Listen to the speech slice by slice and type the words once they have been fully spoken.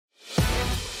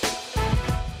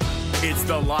It's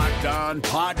the Locked On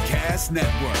Podcast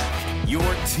Network, your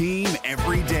team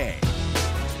every day.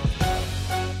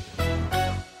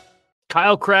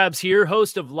 Kyle Krabs here,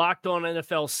 host of Locked On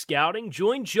NFL Scouting.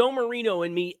 Join Joe Marino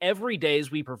and me every day as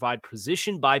we provide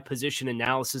position-by-position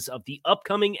analysis of the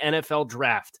upcoming NFL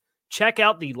Draft. Check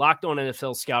out the Locked On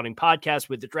NFL Scouting podcast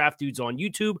with the Draft Dudes on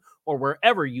YouTube or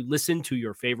wherever you listen to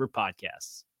your favorite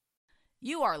podcasts.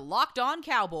 You are Locked On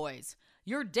Cowboys,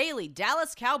 your daily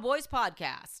Dallas Cowboys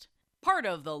podcast. Part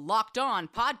of the Locked On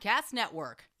Podcast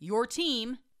Network, your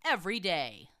team every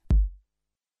day.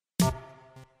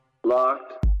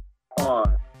 Locked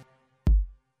on.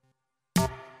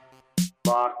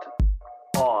 Locked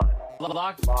on.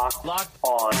 Locked on. Locked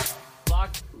on.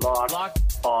 Locked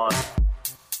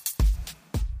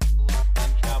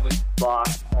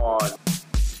on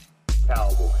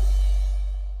Cowboys.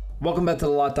 Welcome back to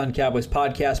the Locked On Cowboys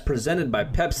podcast presented by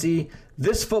Pepsi.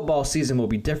 This football season will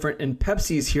be different, and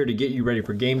Pepsi is here to get you ready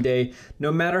for game day,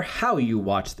 no matter how you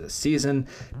watch this season.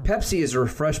 Pepsi is a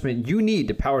refreshment you need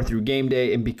to power through game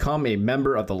day and become a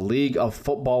member of the League of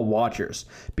Football Watchers.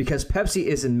 Because Pepsi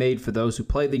isn't made for those who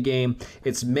play the game,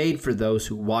 it's made for those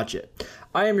who watch it.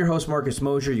 I am your host, Marcus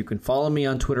Mosher. You can follow me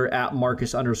on Twitter at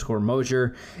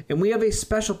Marcus_Mosher. And we have a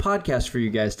special podcast for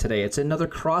you guys today. It's another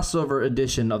crossover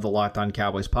edition of the Locked On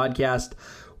Cowboys podcast.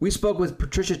 We spoke with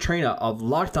Patricia Traina of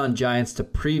Locked On Giants to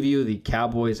preview the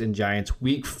Cowboys and Giants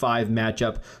Week 5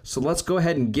 matchup. So let's go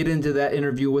ahead and get into that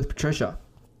interview with Patricia.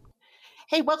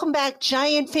 Hey, welcome back,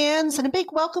 Giant fans, and a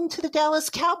big welcome to the Dallas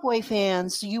Cowboy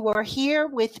fans. You are here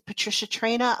with Patricia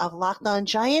Traina of Locked On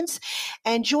Giants,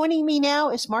 and joining me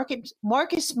now is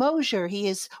Marcus Mosher. He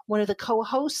is one of the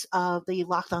co-hosts of the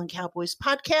Locked On Cowboys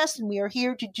podcast, and we are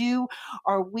here to do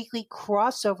our weekly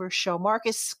crossover show.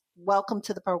 Marcus, welcome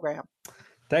to the program.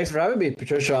 Thanks for having me,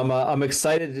 Patricia. I'm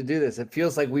excited to do this. It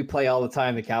feels like we play all the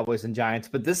time, the Cowboys and Giants,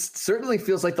 but this certainly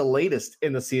feels like the latest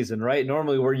in the season, right?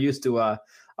 Normally we're used to a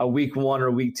week 1 or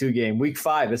week 2 game. Week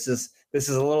 5, this is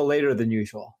a little later than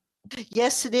usual.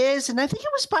 Yes, it is. And I think it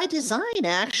was by design,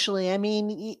 actually. I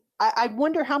mean, I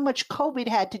wonder how much COVID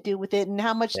had to do with it and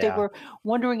how much they were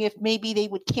wondering if maybe they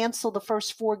would cancel the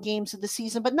first 4 games of the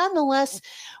season. But nonetheless,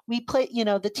 we play,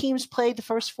 the teams played the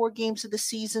first 4 games of the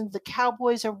season. The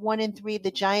Cowboys are 1-3, the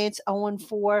Giants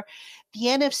 0-4. The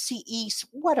NFC East,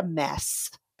 what a mess.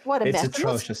 It's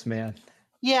atrocious, man.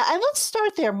 Yeah, and let's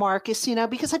start there, Marcus,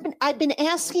 because I've been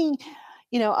asking,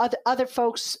 other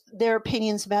folks their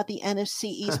opinions about the NFC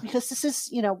East because this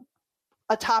is,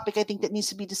 a topic I think that needs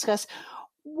to be discussed.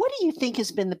 What do you think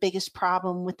has been the biggest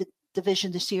problem with the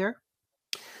division this year?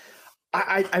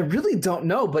 I really don't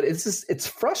know, but it's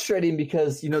frustrating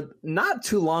because, not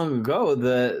too long ago,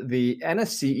 the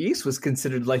NFC East was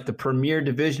considered like the premier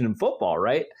division in football,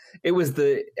 right? It was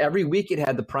every week it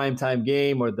had the primetime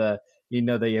game or the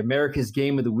America's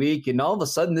game of the week. And all of a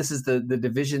sudden this is the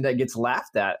division that gets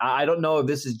laughed at. I don't know if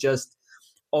this is just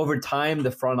over time, the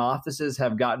front offices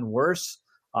have gotten worse.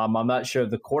 I'm not sure if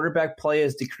the quarterback play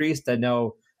has decreased. I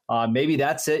know maybe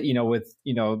that's it, with,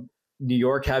 New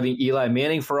York having Eli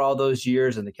Manning for all those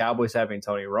years and the Cowboys having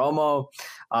Tony Romo.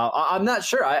 I'm not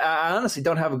sure. I honestly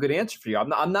don't have a good answer for you.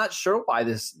 I'm not sure why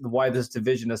this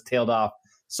division has tailed off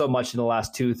so much in the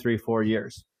last 2, 3, 4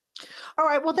 years. All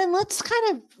right, well, then let's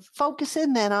kind of focus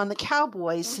in then on the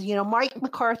Cowboys. Mike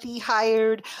McCarthy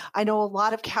hired. I know a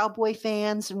lot of Cowboy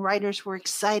fans and writers were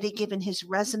excited given his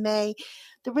resume.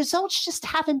 The results just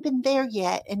haven't been there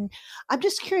yet. And I'm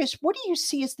just curious, what do you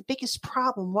see as the biggest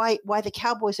problem? Why the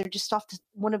Cowboys are just off to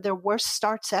one of their worst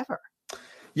starts ever?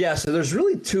 Yeah, so there's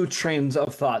really 2 trains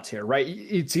of thoughts here, right?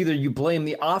 It's either you blame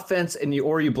the offense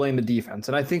or you blame the defense.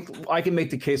 And I think I can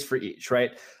make the case for each,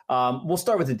 right? We'll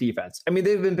start with the defense. I mean,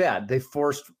 they've been bad. They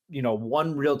forced,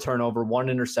 1 real turnover, 1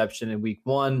 interception in week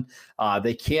 1.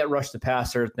 They can't rush the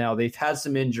passer. Now, they've had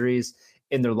some injuries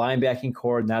in their linebacking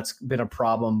core, and that's been a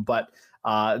problem. But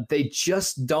they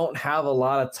just don't have a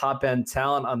lot of top-end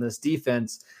talent on this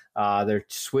defense. They're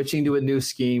switching to a new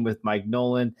scheme with Mike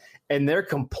Nolan, and they're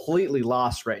completely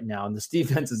lost right now. And this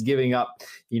defense is giving up,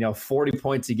 40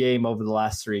 points a game over the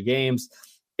last 3 games.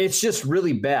 It's just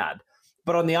really bad.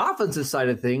 But on the offensive side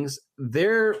of things,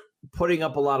 they're putting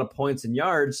up a lot of points and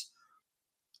yards,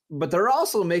 but they're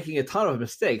also making a ton of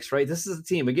mistakes, right? This is a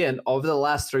team, again, over the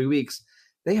last 3 weeks,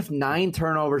 they have 9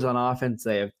 turnovers on offense.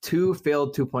 They have 2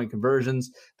 failed 2-point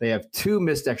conversions. They have 2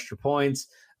 missed extra points.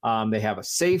 They have a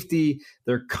safety.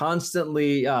 They're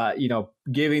constantly,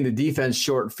 giving the defense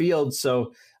short fields.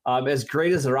 So as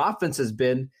great as their offense has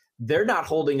been, they're not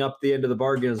holding up the end of the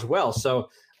bargain as well.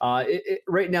 So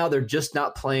right now they're just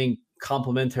not playing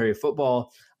complementary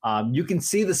football. You can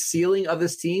see the ceiling of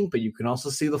this team, but you can also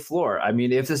see the floor. I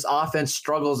mean, if this offense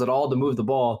struggles at all to move the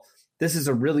ball, this is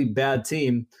a really bad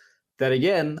team that,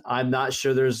 again, I'm not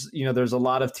sure there's a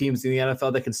lot of teams in the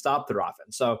NFL that can stop their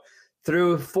offense. So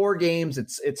through 4 games,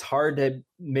 it's hard to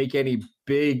make any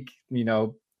big,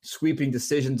 sweeping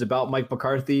decisions about Mike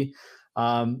McCarthy.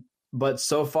 But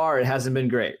so far it hasn't been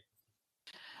great.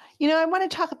 I want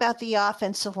to talk about the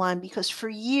offensive line because for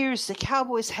years the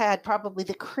Cowboys had probably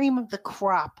the cream of the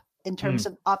crop in terms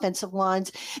of offensive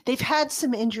lines. They've had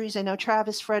some injuries. I know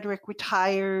Travis Frederick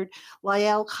retired.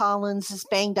 La'el Collins is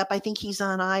banged up. I think he's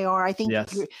on IR. I think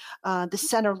yes. The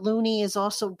center Looney is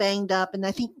also banged up. And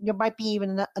I think there might be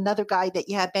even another guy that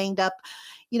you have banged up.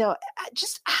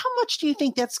 Just how much do you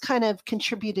think that's kind of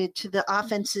contributed to the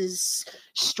offense's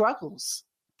struggles?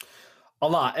 A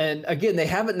lot. And again, they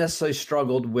haven't necessarily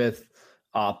struggled with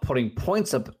putting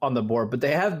points up on the board, but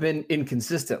they have been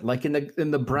inconsistent. Like in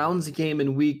the Browns game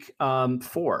in week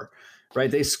 4, right?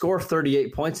 They score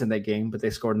 38 points in that game, but they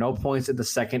score no points in the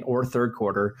second or third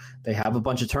quarter. They have a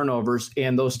bunch of turnovers,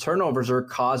 and those turnovers are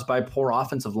caused by poor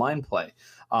offensive line play.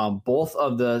 Both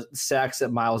of the sacks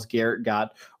that Myles Garrett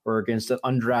got were against an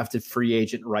undrafted free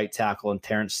agent right tackle in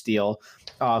Terrence Steele,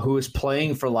 who is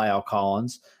playing for La'el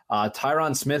Collins.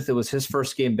 Tyron Smith, it was his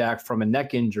first game back from a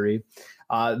neck injury.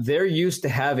 They're used to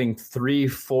having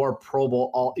 3-4 Pro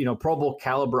Bowl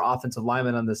caliber offensive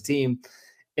linemen on this team,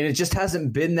 and it just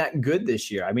hasn't been that good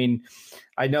this year. I mean,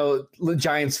 I know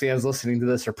Giants fans listening to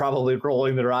this are probably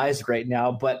rolling their eyes right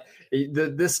now, but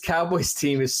this Cowboys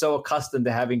team is so accustomed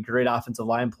to having great offensive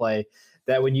line play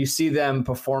that when you see them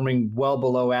performing well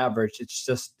below average, it's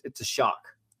a shock.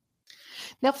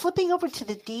 Now, flipping over to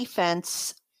the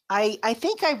defense, I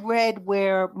think I read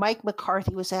where Mike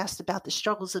McCarthy was asked about the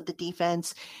struggles of the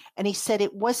defense, and he said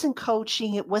it wasn't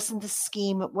coaching, it wasn't the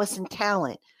scheme, it wasn't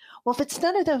talent. Well, if it's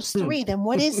none of those 3, then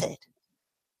what is it?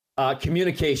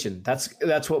 Communication.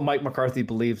 That's what Mike McCarthy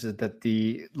believes, is that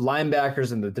the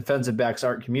linebackers and the defensive backs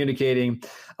aren't communicating.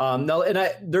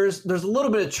 There's a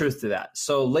little bit of truth to that.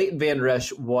 So Leighton Vander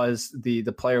Esch was the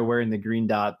player wearing the green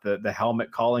dot, the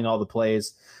helmet, calling all the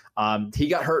plays. He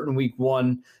got hurt in week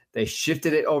 1. They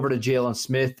shifted it over to Jalen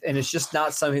Smith, and it's just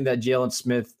not something that Jalen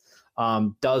Smith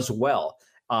does well.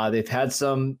 They've had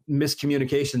some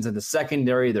miscommunications in the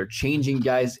secondary. They're changing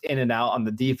guys in and out on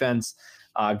the defense.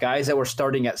 Guys that were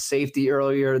starting at safety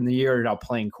earlier in the year are now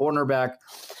playing cornerback.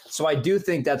 So I do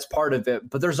think that's part of it.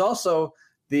 But there's also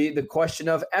the question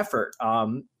of effort.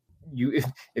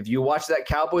 If you watch that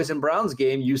Cowboys and Browns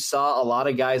game, you saw a lot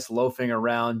of guys loafing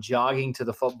around, jogging to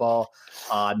the football,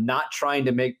 not trying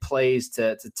to make plays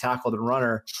to tackle the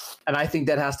runner. And I think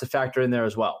that has to factor in there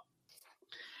as well.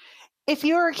 If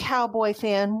you're a Cowboy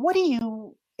fan, what are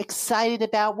you excited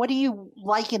about? What are you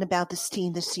liking about this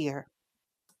team this year?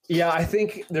 Yeah, I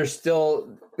think there's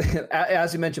still,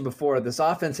 as you mentioned before, this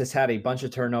offense has had a bunch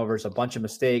of turnovers, a bunch of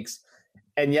mistakes,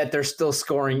 and yet they're still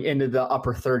scoring into the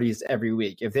upper 30s every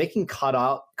week. If they can cut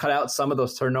out some of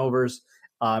those turnovers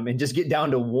and just get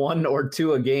down to 1 or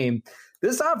 2 a game,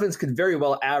 this offense could very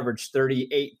well average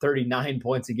 38, 39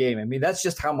 points a game. I mean, that's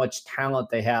just how much talent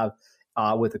they have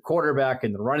with the quarterback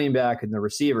and the running back and the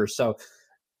receivers. So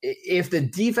if the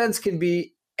defense can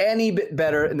be any bit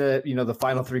better in the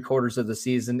final 3 quarters of the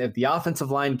season, if the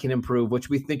offensive line can improve, which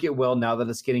we think it will now that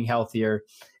it's getting healthier,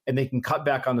 and they can cut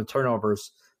back on the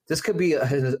turnovers, this could be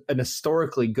an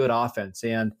historically good offense.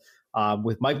 And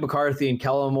with Mike McCarthy and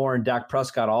Kellen Moore and Dak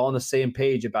Prescott all on the same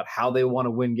page about how they want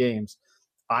to win games,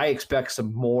 I expect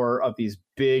some more of these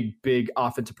big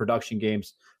offensive production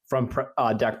games from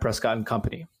Dak Prescott and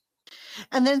company.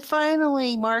 And then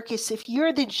finally, Marcus, if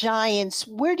you're the Giants,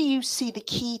 where do you see the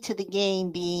key to the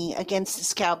game being against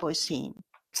this Cowboys team?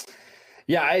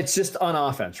 Yeah, it's just on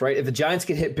offense, right? If the Giants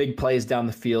can hit big plays down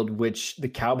the field, which the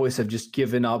Cowboys have just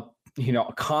given up,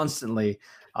 constantly,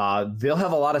 they'll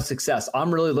have a lot of success.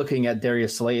 I'm really looking at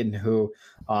Darius Slayton, who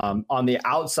on the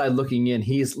outside looking in,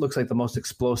 looks like the most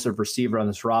explosive receiver on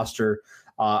this roster.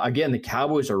 Again, the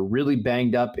Cowboys are really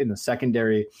banged up in the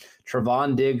secondary.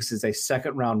 Trevon Diggs is a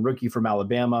second-round rookie from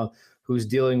Alabama who's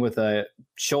dealing with a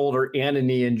shoulder and a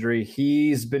knee injury.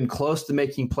 He's been close to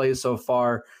making plays so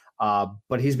far,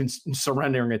 but he's been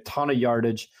surrendering a ton of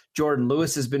yardage. Jordan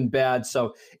Lewis has been bad.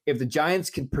 So if the Giants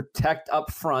can protect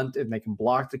up front and they can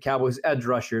block the Cowboys' edge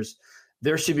rushers,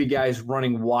 there should be guys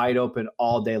running wide open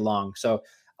all day long. So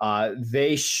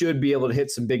they should be able to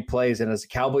hit some big plays. And as a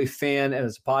Cowboy fan and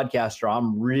as a podcaster,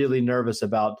 I'm really nervous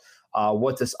about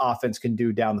what this offense can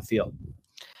do down the field.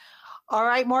 All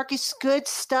right, Marcus, good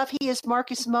stuff. He is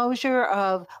Marcus Mosher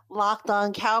of Locked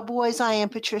On Cowboys. I am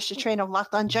Patricia Train of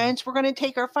Locked On Giants. We're going to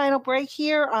take our final break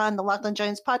here on the Locked On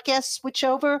Giants podcast, switch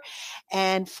over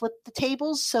and flip the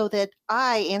tables so that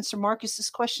I answer Marcus's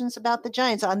questions about the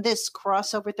Giants on this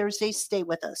Crossover Thursday. Stay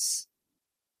with us.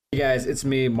 Hey guys, it's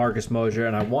me, Marcus Mosher,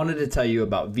 and I wanted to tell you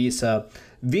about Visa.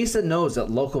 Visa knows that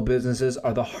local businesses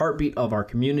are the heartbeat of our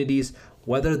communities.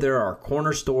 Whether they're our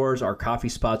corner stores, our coffee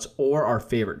spots, or our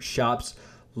favorite shops,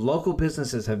 local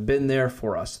businesses have been there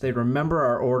for us. They remember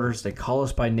our orders, they call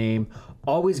us by name,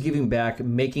 always giving back,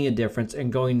 making a difference,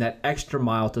 and going that extra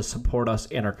mile to support us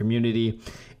and our community.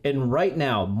 And right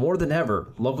now, more than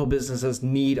ever, local businesses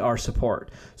need our support.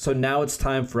 So now it's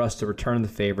time for us to return the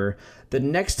favor. The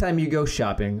next time you go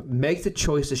shopping, make the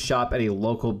choice to shop at a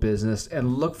local business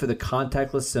and look for the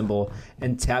contactless symbol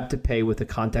and tap to pay with a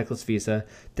contactless Visa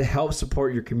to help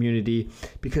support your community,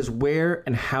 because where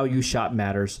and how you shop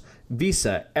matters.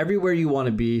 Visa, everywhere you want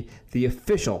to be, the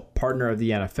official partner of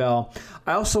the NFL.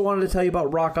 I also wanted to tell you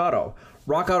about Rock Auto.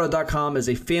 RockAuto.com is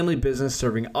a family business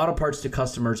serving auto parts to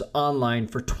customers online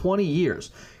for 20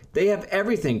 years. They have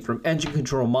everything from engine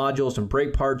control modules and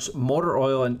brake parts, motor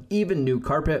oil, and even new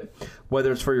carpet.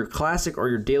 Whether it's for your classic or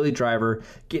your daily driver,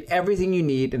 get everything you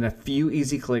need in a few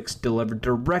easy clicks delivered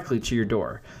directly to your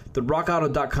door. The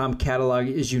RockAuto.com catalog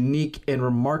is unique and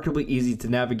remarkably easy to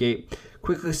navigate.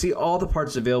 Quickly see all the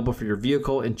parts available for your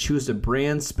vehicle and choose the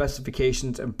brands,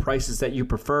 specifications, and prices that you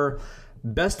prefer.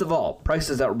 Best of all,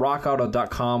 prices at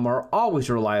rockauto.com are always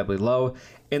reliably low,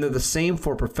 and they're the same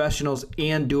for professionals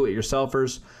and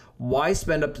do-it-yourselfers. Why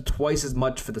spend up to twice as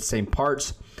much for the same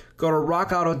parts? Go to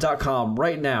rockauto.com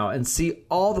right now and see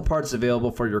all the parts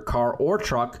available for your car or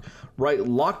truck. Write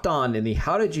Locked On in the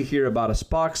How Did You Hear About Us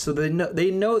box so they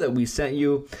know that we sent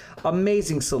you.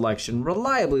 Amazing selection,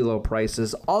 reliably low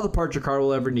prices, all the parts your car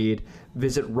will ever need.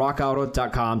 Visit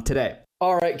rockauto.com today.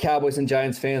 All right, Cowboys and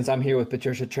Giants fans, I'm here with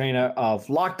Patricia Traina of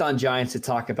Locked On Giants to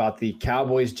talk about the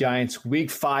Cowboys-Giants Week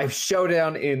 5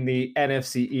 showdown in the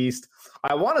NFC East.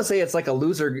 I want to say it's like a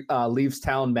loser leaves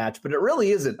town match, but it really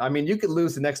isn't. I mean, you could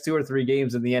lose the next 2 or 3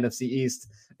 games in the NFC East,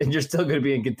 and you're still going to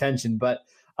be in contention. But,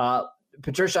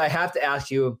 Patricia, I have to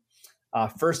ask you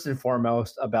first and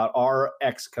foremost about our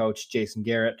ex-coach, Jason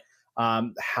Garrett.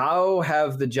 How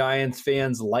have the Giants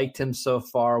fans liked him so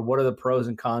far? What are the pros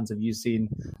and cons have you seen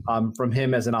from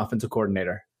him as an offensive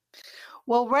coordinator?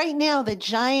 Well, right now, the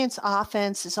Giants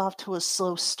offense is off to a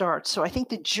slow start. So I think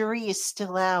the jury is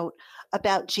still out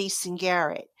about Jason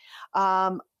Garrett.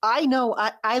 I know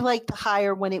I liked the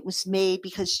hire when it was made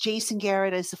because Jason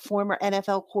Garrett is a former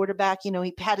NFL quarterback. You know,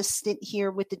 he had a stint here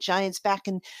with the Giants back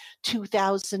in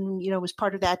 2000, was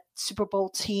part of that Super Bowl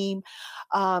team.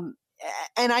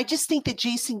 And I just think that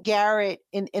Jason Garrett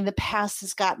in the past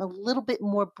has gotten a little bit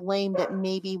more blame than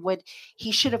maybe what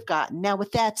he should have gotten. Now,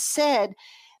 with that said,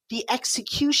 the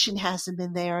execution hasn't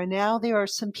been there. And now there are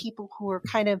some people who are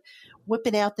kind of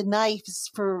whipping out the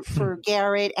knives for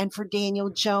Garrett and for Daniel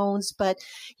Jones. But,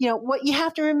 what you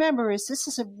have to remember is this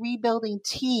is a rebuilding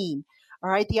team. All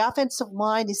right. The offensive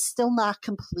line is still not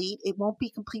complete. It won't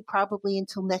be complete probably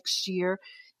until next year.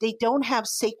 They don't have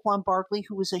Saquon Barkley,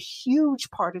 who was a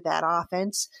huge part of that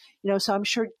offense. So I'm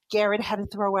sure Garrett had to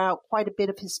throw out quite a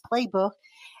bit of his playbook.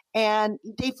 And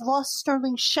they've lost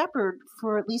Sterling Shepard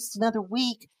for at least another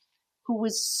week, who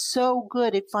was so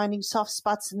good at finding soft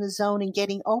spots in the zone and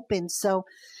getting open. So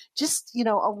just,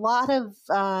 a lot of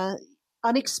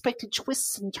unexpected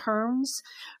twists and turns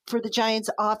for the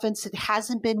Giants offense. It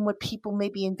hasn't been what people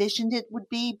maybe envisioned it would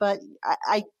be, but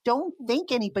I don't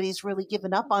think anybody's really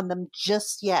given up on them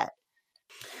just yet.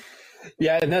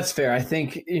 Yeah, and that's fair. I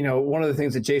think, one of the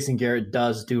things that Jason Garrett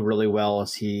does do really well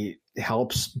is he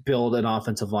helps build an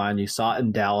offensive line. You saw it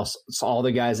in Dallas. It's all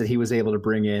the guys that he was able to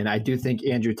bring in. I do think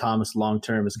Andrew Thomas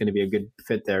long-term is going to be a good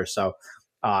fit there. So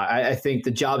I think the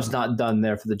job's not done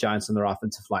there for the Giants and their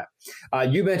offensive line.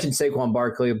 You mentioned Saquon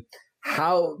Barkley.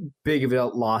 How big of a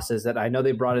loss is that? I know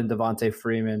they brought in Devontae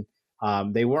Freeman.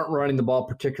 They weren't running the ball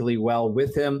particularly well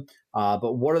with him,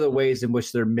 but what are the ways in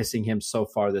which they're missing him so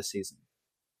far this season?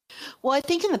 Well, I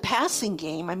think in the passing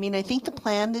game, I think the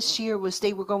plan this year was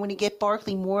they were going to get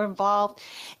Barkley more involved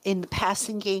in the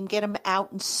passing game, get him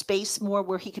out in space more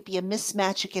where he could be a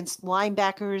mismatch against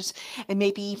linebackers and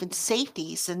maybe even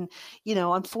safeties. And,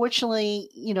 unfortunately,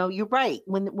 you're right.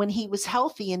 When he was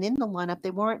healthy and in the lineup,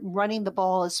 they weren't running the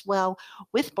ball as well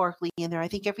with Barkley in there. I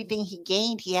think everything he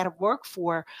gained, he had to work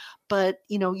for. But,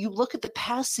 you look at the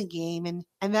passing game,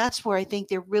 and that's where I think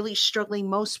they're really struggling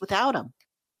most without him.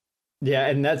 Yeah,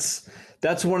 and that's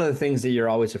one of the things that you're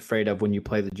always afraid of when you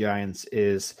play the Giants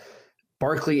is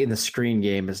Barkley in the screen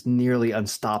game is nearly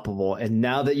unstoppable. And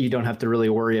now that you don't have to really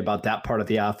worry about that part of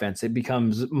the offense, it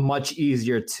becomes much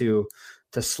easier to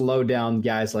slow down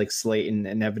guys like Slayton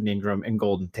and Evan Ingram and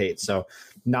Golden Tate. So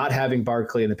not having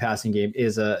Barkley in the passing game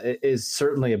is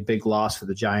certainly a big loss for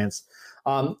the Giants.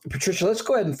 Patricia, let's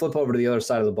go ahead and flip over to the other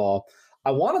side of the ball. I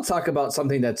want to talk about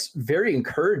something that's very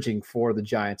encouraging for the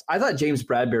Giants. I thought James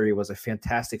Bradberry was a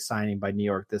fantastic signing by New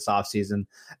York this offseason.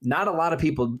 Not a lot of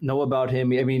people know about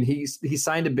him. I mean, he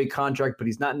signed a big contract, but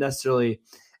he's not necessarily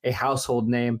a household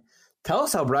name. Tell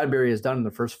us how Bradberry has done in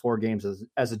the first 4 games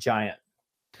as a Giant.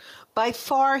 By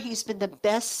far, he's been the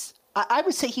best. I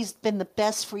would say he's been the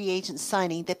best free agent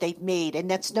signing that they've made. And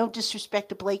that's no disrespect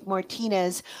to Blake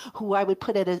Martinez, who I would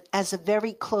put as a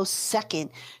very close second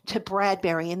to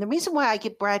Bradberry. And the reason why I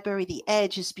give Bradberry the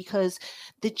edge is because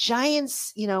the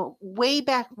Giants, way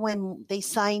back when they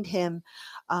signed him,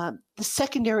 the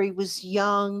secondary was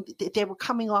young. They were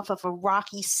coming off of a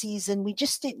rocky season. We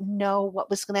just didn't know what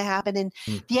was going to happen. And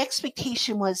the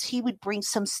expectation was he would bring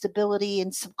some stability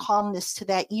and some calmness to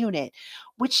that unit,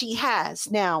 which he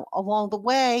has. Now, along the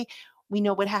way, we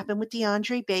know what happened with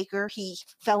DeAndre Baker. He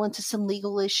fell into some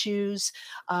legal issues.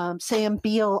 Sam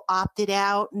Beal opted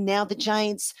out. And now the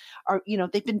Giants are,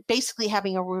 they've been basically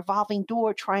having a revolving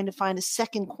door trying to find a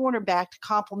second cornerback to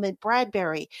complement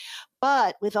Bradberry.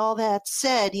 But with all that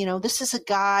said, this is a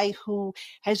guy who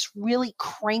has really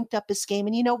cranked up his game.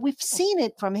 And, we've seen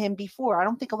it from him before. I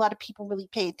don't think a lot of people really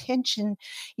pay attention.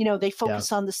 They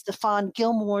focus on the Stephon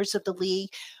Gilmores of the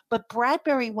league. But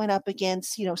Bradberry went up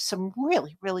against, some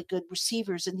really, really good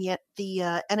receivers in the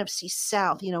NFC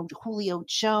South. Julio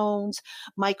Jones,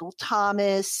 Michael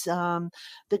Thomas, the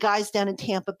guys down in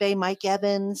Tampa Bay, Mike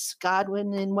Evans,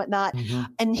 Godwin, and whatnot. Mm-hmm.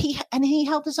 And he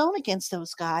held his own against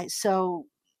those guys. So,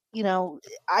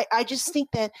 I just think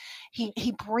that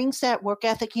he brings that work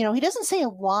ethic. He doesn't say a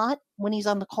lot when he's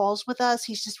on the calls with us.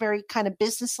 He's just very kind of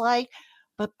businesslike.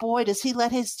 But boy, does he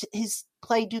let his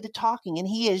play do the talking. And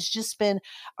he has just been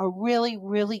a really,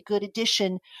 really good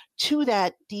addition to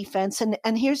that defense.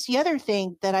 And here's the other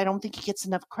thing that I don't think he gets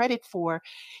enough credit for.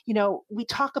 We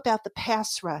talk about the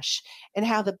pass rush and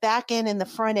how the back end and the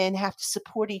front end have to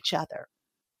support each other.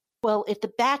 Well, if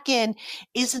the back end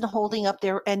isn't holding up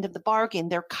their end of the bargain,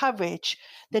 their coverage,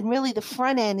 then really the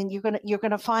front end, and you're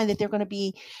gonna find that they're going to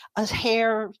be a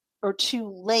hair or two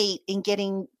late in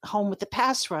getting home with the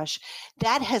pass rush.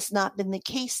 That has not been the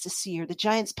case this year. The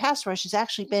Giants' pass rush has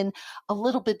actually been a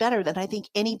little bit better than I think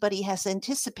anybody has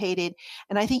anticipated.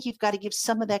 And I think you've got to give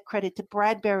some of that credit to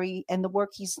Bradberry and the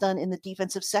work he's done in the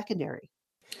defensive secondary.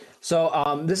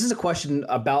 So this is a question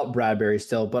about Bradberry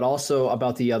still, but also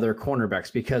about the other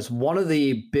cornerbacks, because one of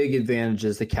the big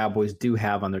advantages the Cowboys do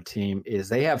have on their team is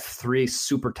they have 3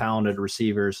 super talented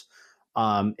receivers,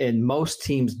 and most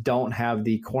teams don't have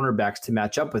the cornerbacks to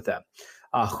match up with them.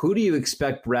 Who do you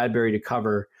expect Bradberry to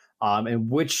cover, and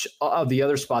which of the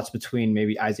other spots between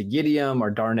maybe Isaac Yiadom or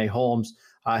Darnay Holmes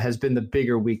has been the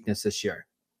bigger weakness this year?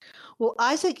 Well,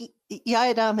 Isaac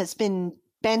Yiadom has been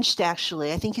benched,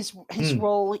 actually. I think his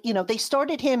role, they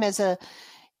started him as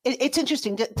it's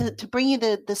interesting to bring you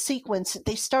the sequence.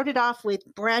 They started off with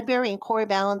Bradberry and Corey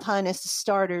Ballentine as the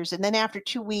starters. And then after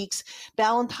 2 weeks,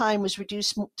 Ballentine was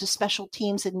reduced to special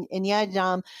teams and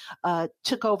Yiadom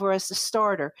took over as the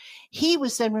starter. He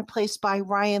was then replaced by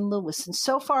Ryan Lewis. And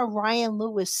so far, Ryan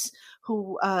Lewis,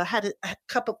 who had a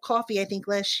cup of coffee, I think,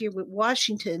 last year with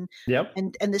Washington,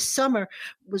 and this summer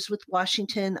was with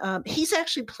Washington, he's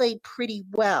actually played pretty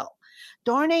well.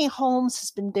 Darnay Holmes has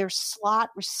been their slot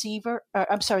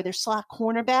their slot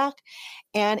cornerback.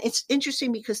 And it's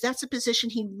interesting because that's a position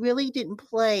he really didn't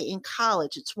play in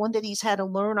college. It's one that he's had to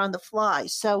learn on the fly.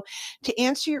 So to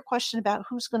answer your question about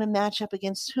who's going to match up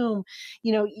against whom,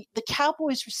 the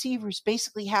Cowboys receivers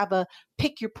basically have a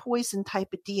pick your poison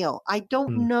type of deal. I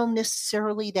don't know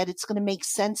necessarily that it's going to make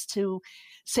sense to,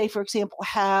 say, for example,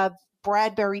 have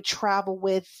Bradberry travel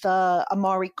with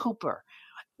Amari Cooper.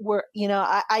 Where,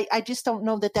 I just don't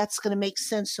know that that's going to make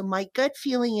sense. So my gut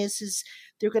feeling is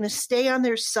they're going to stay on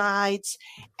their sides,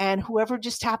 and whoever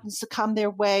just happens to come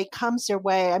their way comes their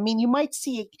way. I mean, you might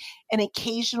see an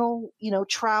occasional,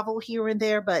 travel here and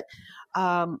there, but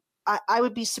I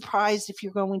would be surprised if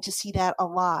you're going to see that a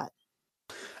lot.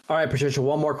 All right, Patricia,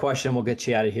 one more question. We'll get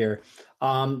you out of here.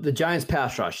 The Giants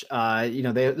pass rush,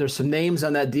 there's some names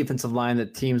on that defensive line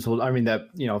that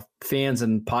fans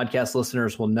and podcast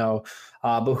listeners will know.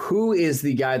 But who is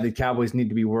the guy the Cowboys need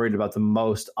to be worried about the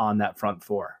most on that front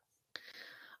 4?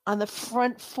 On the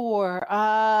front 4,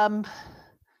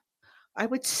 I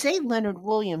would say Leonard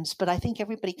Williams, but I think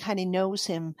everybody kind of knows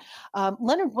him.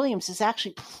 Leonard Williams has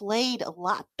actually played a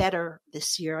lot better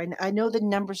this year. I know the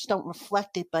numbers don't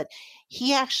reflect it, but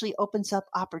he actually opens up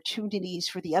opportunities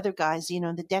for the other guys,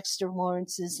 the Dexter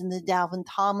Lawrences and the Dalvin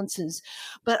Tomlinsons.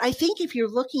 But I think if you're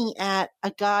looking at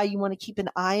a guy you want to keep an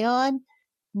eye on,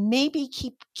 maybe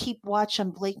keep watch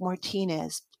on Blake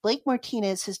Martinez. Blake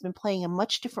Martinez has been playing a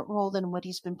much different role than what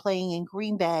he's been playing in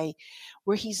Green Bay,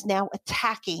 where he's now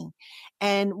attacking.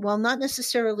 And while not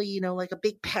necessarily, like a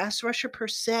big pass rusher per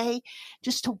se,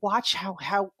 just to watch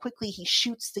how quickly he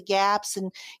shoots the gaps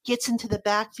and gets into the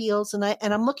backfields. And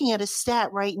I'm looking at a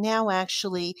stat right now,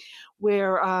 actually,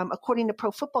 where according to Pro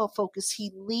Football Focus,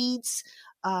 he leads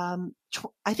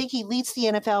I think he leads the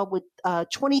NFL with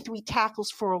 23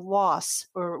 tackles for a loss,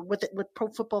 or what Pro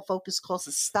Football Focus calls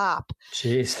a stop.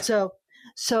 Jeez. So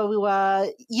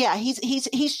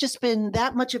he's just been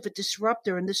that much of a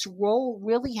disruptor, and this role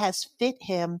really has fit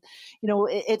him.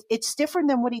 It's different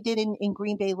than what he did in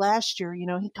Green Bay last year.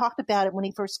 He talked about it when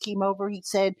he first came over. He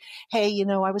said, "Hey,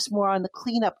 I was more on the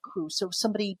cleanup crew." So if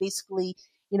somebody basically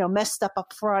messed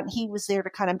up front, he was there to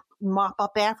kind of mop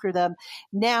up after them.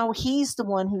 Now he's the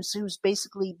one who's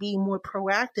basically being more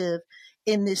proactive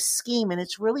in this scheme, and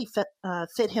it's really fit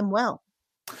him well.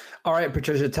 All right,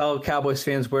 Patricia, tell Cowboys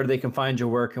fans where they can find your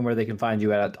work and where they can find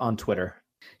you on Twitter.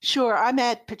 Sure. I'm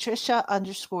at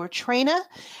Patricia_Traina,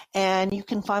 and you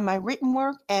can find my written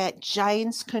work at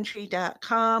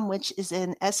GiantsCountry.com, which is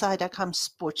an SI.com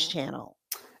sports channel.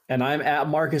 And I'm at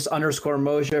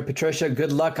Marcus_Mosher. Patricia,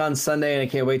 good luck on Sunday, and I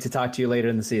can't wait to talk to you later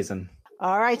in the season.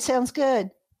 All right, sounds good.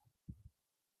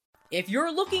 If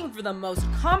you're looking for the most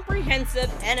comprehensive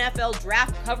NFL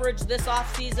draft coverage this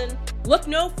offseason, look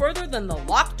no further than the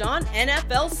Locked On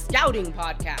NFL Scouting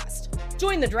Podcast.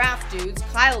 Join the draft dudes,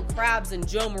 Kyle Krabs and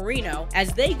Joe Marino,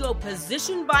 as they go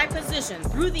position by position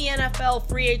through the NFL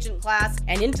free agent class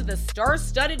and into the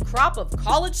star-studded crop of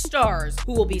college stars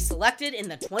who will be selected in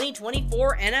the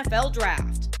 2024 NFL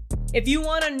Draft. If you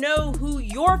want to know who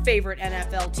your favorite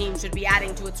NFL team should be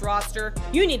adding to its roster,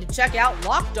 you need to check out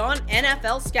Locked On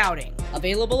NFL Scouting,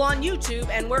 available on YouTube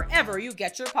and wherever you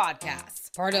get your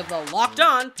podcasts. Part of the Locked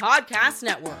On Podcast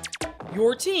Network,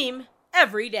 your team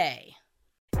every day.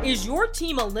 Is your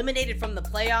team eliminated from the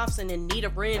playoffs and in need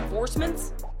of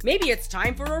reinforcements? Maybe it's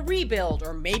time for a rebuild,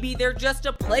 or maybe they're just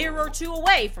a player or two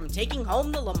away from taking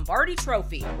home the Lombardi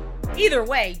Trophy. Either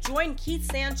way, join Keith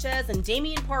Sanchez and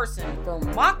Damian Parson for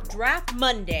Mock Draft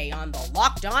Monday on the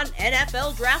Locked On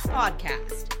NFL Draft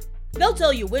Podcast. They'll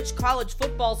tell you which college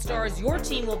football stars your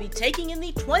team will be taking in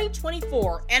the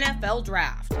 2024 NFL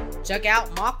Draft. Check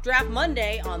out Mock Draft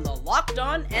Monday on the Locked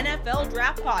On NFL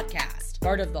Draft Podcast,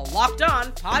 part of the Locked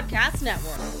On Podcast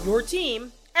Network, your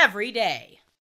team every day.